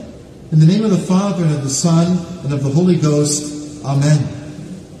In the name of the Father, and of the Son, and of the Holy Ghost. Amen.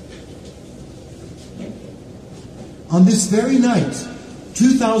 On this very night,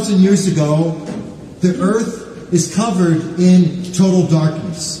 2,000 years ago, the earth is covered in total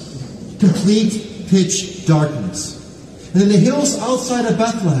darkness. Complete pitch darkness. And in the hills outside of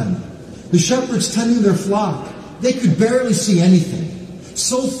Bethlehem, the shepherds tending their flock, they could barely see anything.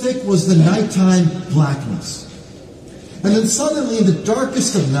 So thick was the nighttime blackness. And then suddenly, in the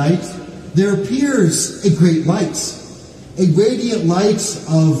darkest of night, there appears a great light, a radiant light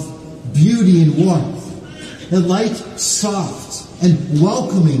of beauty and warmth, a light soft and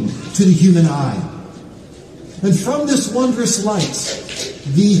welcoming to the human eye. And from this wondrous light,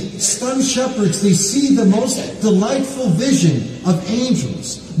 the stunned shepherds, they see the most delightful vision of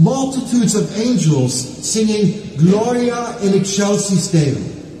angels, multitudes of angels singing Gloria in excelsis Deo.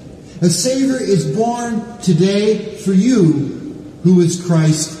 A Savior is born today for you, who is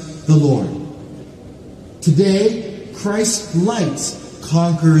Christ the Lord. Today, Christ's light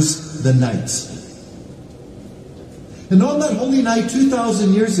conquers the night. And on that holy night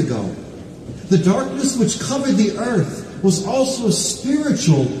 2,000 years ago, the darkness which covered the earth was also a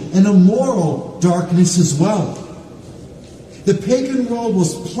spiritual and a moral darkness as well. The pagan world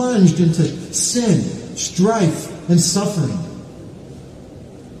was plunged into sin, strife, and suffering.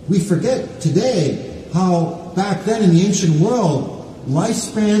 We forget today how back then in the ancient world,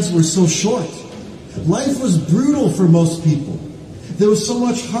 lifespans were so short. Life was brutal for most people. There was so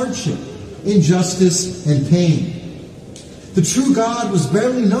much hardship, injustice, and pain. The true God was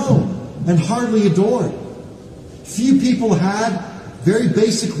barely known and hardly adored. Few people had very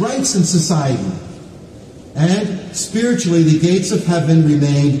basic rights in society. And spiritually, the gates of heaven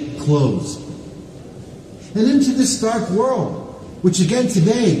remained closed. And into this dark world, which again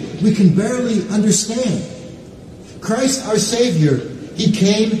today we can barely understand, Christ our Savior, He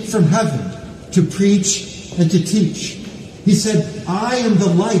came from heaven to preach and to teach. He said, I am the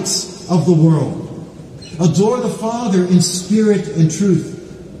light of the world. Adore the Father in spirit and truth.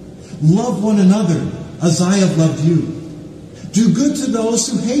 Love one another as I have loved you. Do good to those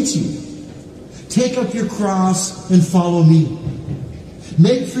who hate you. Take up your cross and follow me.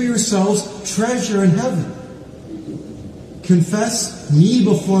 Make for yourselves treasure in heaven. Confess me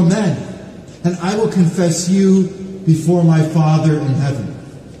before men, and I will confess you before my Father in heaven.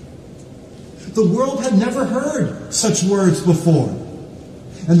 The world had never heard such words before.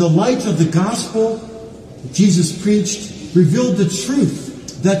 And the light of the gospel that Jesus preached revealed the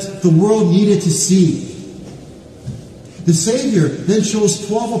truth that the world needed to see. The Savior then chose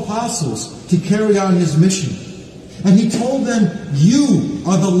 12 apostles to carry on His mission. And He told them, you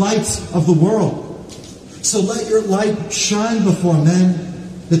are the lights of the world. So let your light shine before men,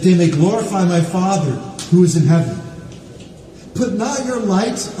 that they may glorify my Father who is in heaven. Put not your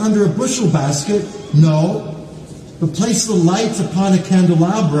light under a bushel basket, no, but place the light upon a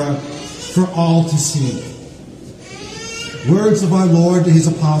candelabra for all to see. Words of our Lord to His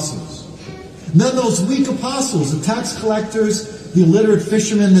apostles. And then those weak apostles, the tax collectors, the illiterate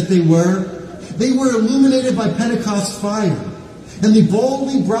fishermen that they were illuminated by Pentecost fire. And they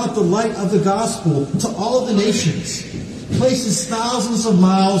boldly brought the light of the gospel to all the nations, places thousands of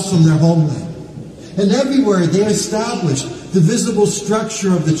miles from their homeland. And everywhere they established the visible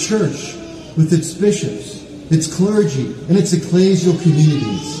structure of the church with its bishops, its clergy, and its ecclesial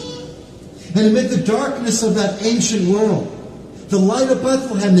communities. And amid the darkness of that ancient world, the light of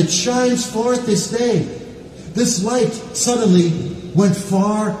Bethlehem that shines forth this day, this light suddenly went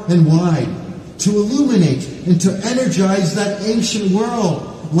far and wide to illuminate and to energize that ancient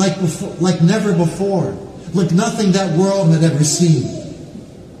world like never before, like nothing that world had ever seen.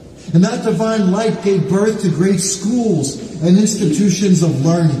 And that divine light gave birth to great schools and institutions of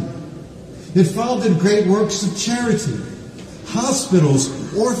learning. It founded great works of charity, hospitals,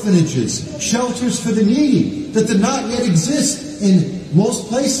 orphanages, shelters for the needy that did not yet exist in most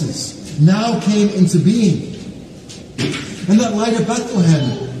places, now came into being. And that light of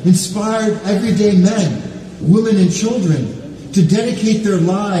Bethlehem inspired everyday men, women, and children to dedicate their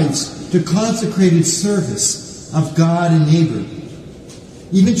lives to consecrated service of God and neighbor.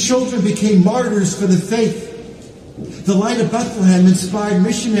 Even children became martyrs for the faith. The light of Bethlehem inspired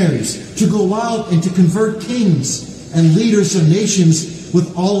missionaries to go out and to convert kings and leaders of nations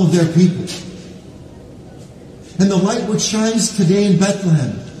with all of their people. And the light which shines today in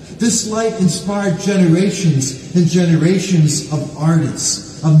Bethlehem, this light inspired generations and generations of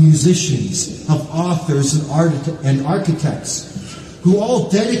artists, of musicians, of authors and architects, who all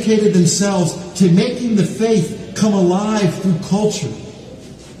dedicated themselves to making the faith come alive through culture.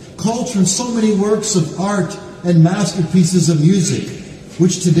 Culture and so many works of art and masterpieces of music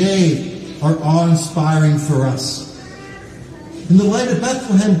which today are awe-inspiring for us. And the light of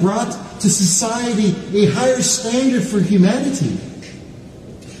Bethlehem brought to society a higher standard for humanity.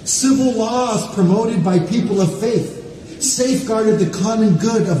 Civil laws promoted by people of faith safeguarded the common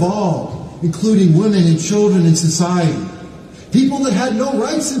good of all, including women and children in society, people that had no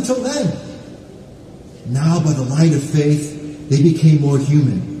rights until then. Now, by the light of faith, they became more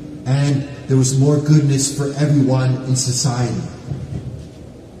human, and there was more goodness for everyone in society.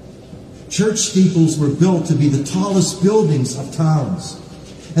 Church steeples were built to be the tallest buildings of towns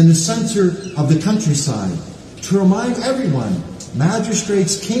and the center of the countryside, to remind everyone,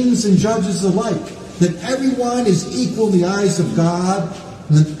 magistrates, kings, and judges alike, that everyone is equal in the eyes of God,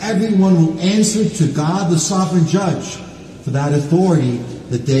 and that everyone will answer to God, the sovereign judge, for that authority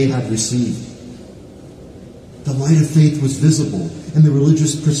that they had received. The light of faith was visible in the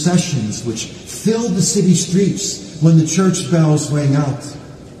religious processions which filled the city streets when the church bells rang out.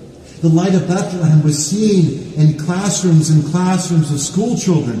 The light of Bethlehem was seen in classrooms and classrooms of school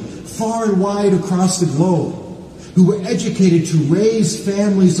children far and wide across the globe, who were educated to raise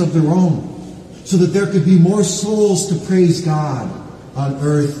families of their own, so that there could be more souls to praise God on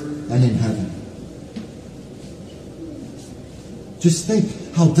earth and in heaven. Just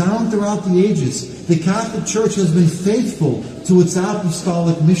think how down throughout the ages, the Catholic Church has been faithful to its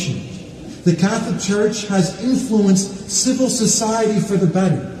apostolic mission. The Catholic Church has influenced civil society for the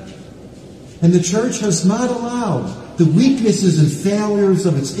better. And the Church has not allowed the weaknesses and failures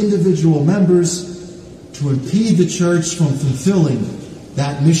of its individual members to impede the Church from fulfilling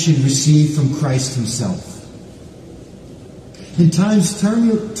that mission received from Christ Himself. In times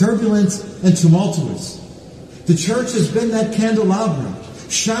turbulent and tumultuous, the Church has been that candelabra,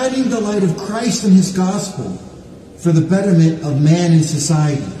 shining the light of Christ and His gospel for the betterment of man and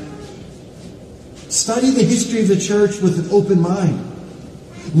society. Study the history of the Church with an open mind.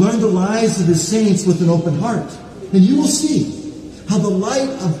 Learn the lives of the saints with an open heart, and you will see how the light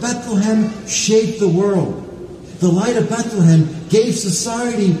of Bethlehem shaped the world. The light of Bethlehem gave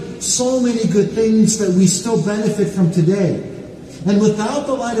society so many good things that we still benefit from today. And without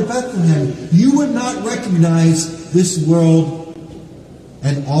the light of Bethlehem, you would not recognize this world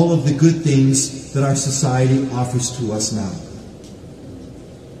and all of the good things that our society offers to us now.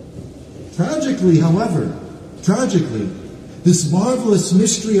 Tragically, this marvelous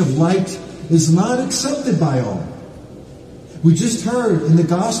mystery of light is not accepted by all. We just heard in the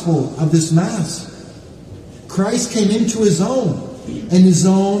gospel of this Mass, Christ came into His own, and His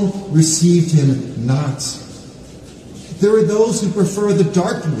own received Him not. There are those who prefer the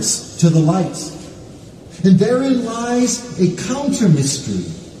darkness to the light. And therein lies a counter-mystery,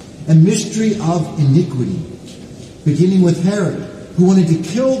 a mystery of iniquity, beginning with Herod, who wanted to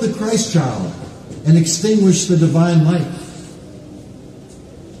kill the Christ child and extinguish the divine light.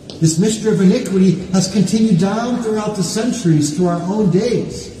 This mystery of iniquity has continued down throughout the centuries to our own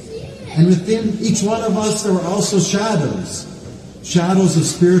days. And within each one of us there are also shadows of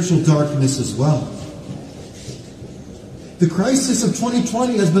spiritual darkness as well. The crisis of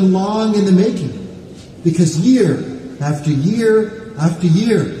 2020 has been long in the making, because year after year after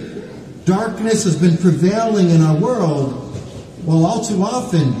year, darkness has been prevailing in our world, while all too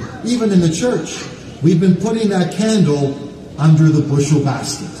often, even in the church, we've been putting that candle under the bushel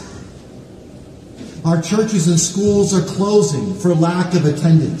basket. Our churches and schools are closing for lack of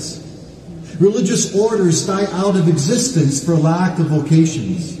attendance. Religious orders die out of existence for lack of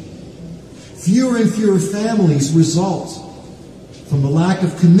vocations. Fewer and fewer families result from the lack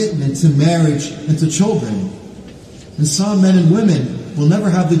of commitment to marriage and to children. And some men and women will never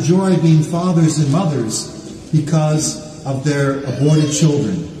have the joy of being fathers and mothers because of their aborted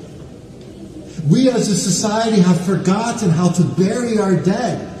children. We as a society have forgotten how to bury our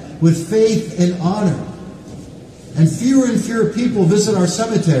dead with faith and honor. And fewer people visit our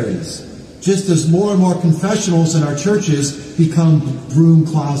cemeteries, just as more and more confessionals in our churches become broom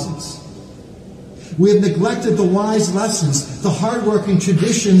closets. We have neglected the wise lessons, the hard-working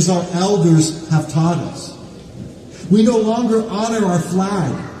traditions our elders have taught us. We no longer honor our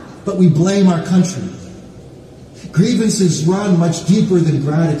flag, but we blame our country. Grievances run much deeper than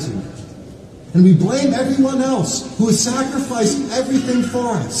gratitude. And we blame everyone else who has sacrificed everything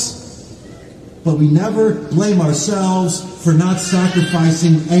for us. But we never blame ourselves for not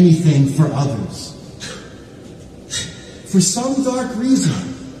sacrificing anything for others. For some dark reason,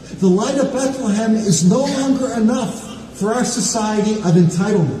 the light of Bethlehem is no longer enough for our society of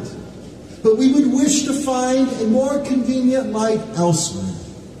entitlement. But we would wish to find a more convenient light elsewhere.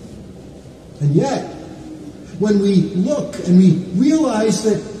 And yet, when we look and we realize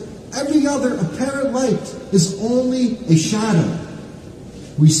that every other apparent light is only a shadow,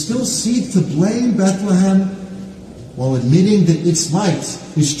 we still seek to blame Bethlehem while admitting that its light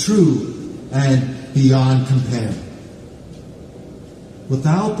is true and beyond compare.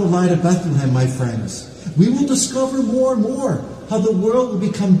 Without the light of Bethlehem, my friends, we will discover more and more how the world will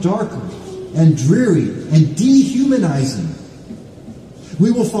become darker and dreary and dehumanizing.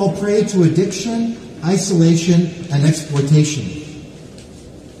 We will fall prey to addiction, isolation, and exploitation.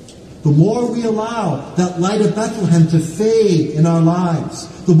 The more we allow that light of Bethlehem to fade in our lives,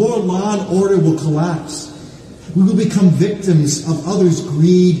 the more law and order will collapse. We will become victims of others'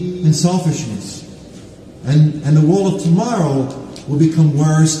 greed and selfishness. And the world of tomorrow will become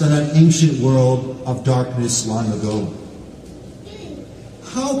worse than that ancient world of darkness long ago.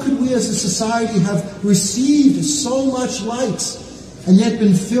 How could we as a society have received so much light and yet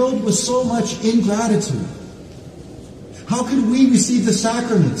been filled with so much ingratitude? How could we receive the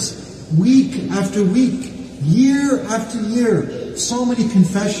sacraments week after week, year after year, so many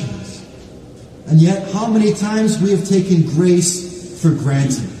confessions, and yet how many times we have taken grace for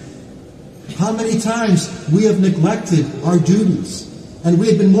granted? How many times we have neglected our duties, and we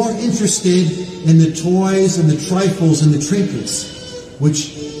have been more interested in the toys and the trifles and the trinkets,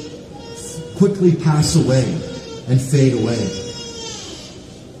 which quickly pass away and fade away.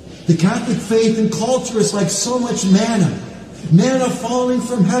 The Catholic faith and culture is like so much manna falling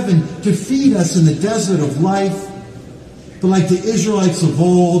from heaven to feed us in the desert of life. But like the Israelites of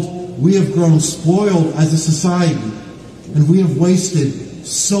old, we have grown spoiled as a society, and we have wasted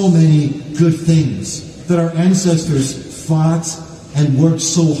so many good things that our ancestors fought and worked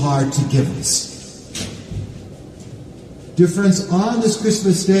so hard to give us. Dear friends, on this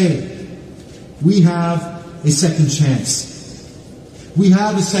Christmas Day, we have a second chance. We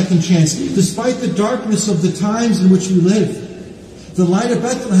have a second chance. Despite the darkness of the times in which we live, the light of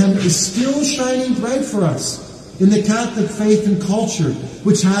Bethlehem is still shining bright for us in the Catholic faith and culture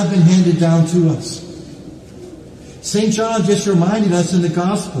which have been handed down to us. St. John just reminded us in the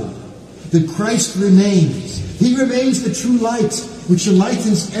Gospel that Christ remains. He remains the true light which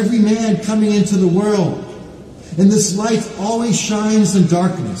enlightens every man coming into the world. And this light always shines in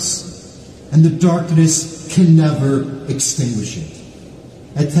darkness, and the darkness can never extinguish it.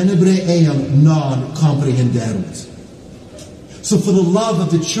 Et tenebrae eam non comprehenderunt. So for the love of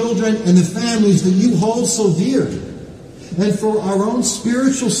the children and the families that you hold so dear, and for our own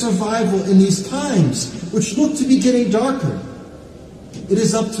spiritual survival in these times, which look to be getting darker, it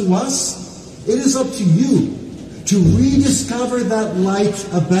is up to us, it is up to you, to rediscover that light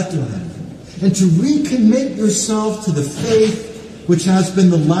of Bethlehem, and to recommit yourself to the faith which has been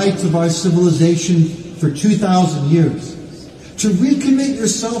the light of our civilization for 2,000 years. To recommit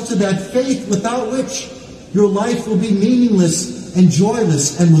yourself to that faith without which your life will be meaningless and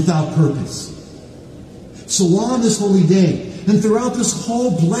joyless and without purpose. So on this holy day, and throughout this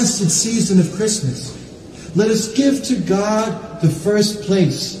whole blessed season of Christmas, let us give to God the first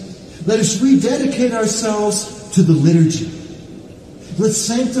place. Let us rededicate ourselves to the liturgy. Let's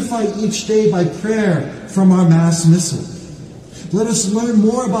sanctify each day by prayer from our Mass Missal. Let us learn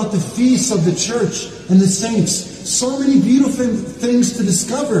more about the feasts of the Church and the saints. So many beautiful things to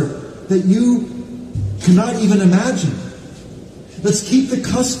discover that you cannot even imagine. Let's keep the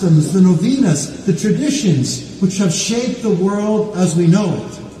customs, the novenas, the traditions which have shaped the world as we know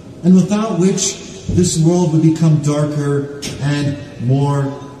it, and without which this world would become darker and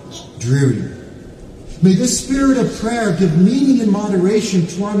more dreary. May this spirit of prayer give meaning and moderation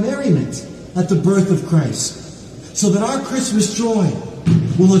to our merriment at the birth of Christ, so that our Christmas joy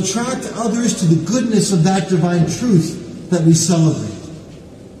will attract others to the goodness of that divine truth that we celebrate.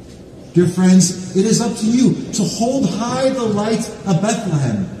 Dear friends, it is up to you to hold high the light of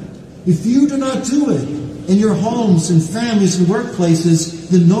Bethlehem. If you do not do it in your homes and families and workplaces,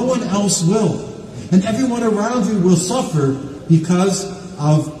 then no one else will. And everyone around you will suffer because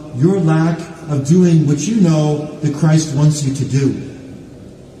of your lack of doing what you know that Christ wants you to do.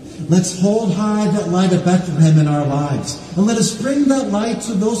 Let's hold high that light of Bethlehem in our lives, and let us bring that light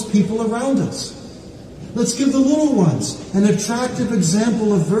to those people around us. Let's give the little ones an attractive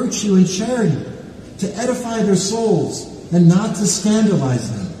example of virtue and charity, to edify their souls and not to scandalize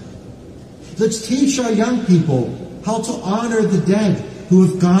them. Let's teach our young people how to honor the dead who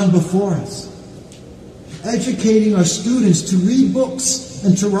have gone before us. Educating our students to read books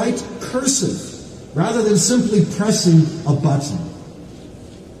and to write cursive rather than simply pressing a button.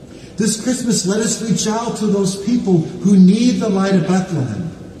 This Christmas, let us reach out to those people who need the light of Bethlehem.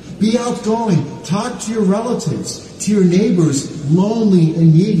 Be outgoing. Talk to your relatives, to your neighbors, lonely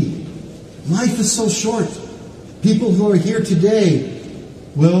and needy. Life is so short. People who are here today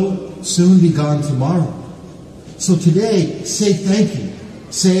will soon be gone tomorrow. So today, say thank you.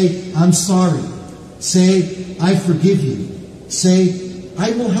 Say, I'm sorry. Say, I forgive you. Say,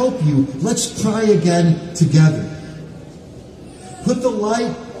 I will help you. Let's try again together. Put the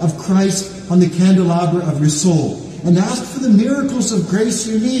light of Christ on the candelabra of your soul and ask for the miracles of grace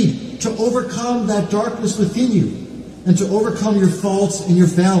you need to overcome that darkness within you and to overcome your faults and your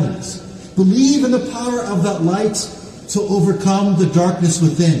failings. Believe in the power of that light to overcome the darkness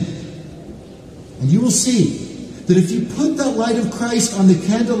within. And you will see that if you put that light of Christ on the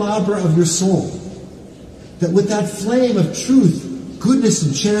candelabra of your soul, that with that flame of truth, goodness,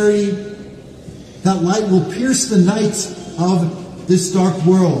 and charity, that light will pierce the night of this dark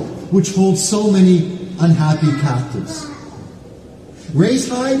world, which holds so many unhappy captives. Raise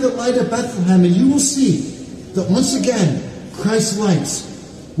high the light of Bethlehem, and you will see that once again, Christ's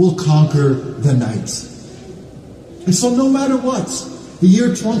light will conquer the night. And so no matter what the year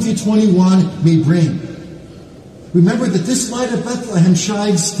 2021 may bring, remember that this light of Bethlehem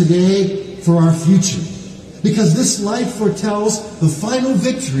shines today for our future, because this light foretells the final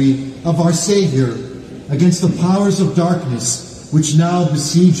victory of our Savior against the powers of darkness which now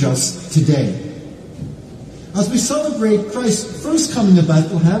besiege us today. As we celebrate Christ's first coming to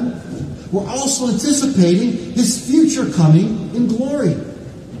Bethlehem, we're also anticipating His future coming in glory.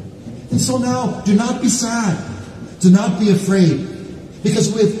 And so now, do not be sad. Do not be afraid,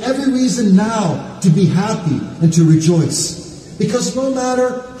 because we have every reason now to be happy and to rejoice. Because no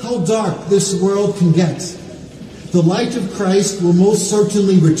matter how dark this world can get, the light of Christ will most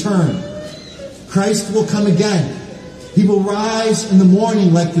certainly return. Christ will come again. He will rise in the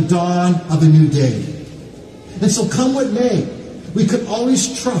morning like the dawn of a new day. And so come what may, we can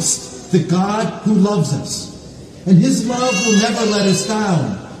always trust the God who loves us. And His love will never let us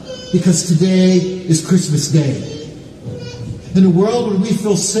down, because today is Christmas Day. In a world where we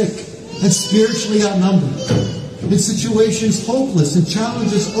feel sick and spiritually outnumbered, in situations hopeless and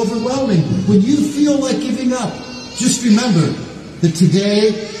challenges overwhelming, when you feel like giving up, just remember that today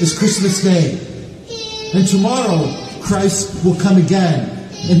is Christmas Day. And tomorrow, Christ will come again,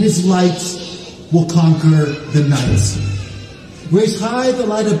 and His light will conquer the night. Raise high the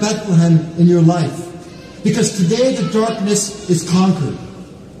light of Bethlehem in your life, because today the darkness is conquered.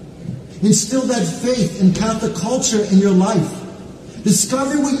 Instill that faith in Catholic culture in your life.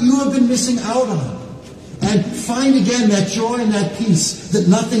 Discover what you have been missing out on, and find again that joy and that peace that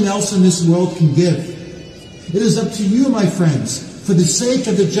nothing else in this world can give. It is up to you, my friends, for the sake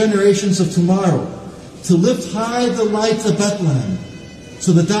of the generations of tomorrow, to lift high the light of Bethlehem,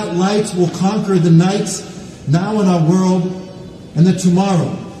 so that that light will conquer the night now in our world, and that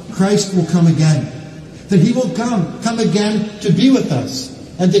tomorrow Christ will come again. That He will come again to be with us,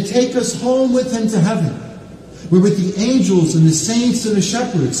 and to take us home with Him to heaven, where with the angels and the saints and the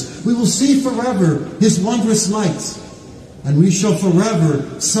shepherds, we will see forever His wondrous light, and we shall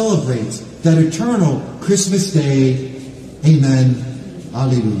forever celebrate that eternal Christmas Day. Amen.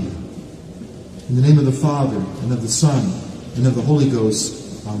 Alleluia. In the name of the Father, and of the Son, and of the Holy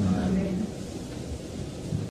Ghost. Amen.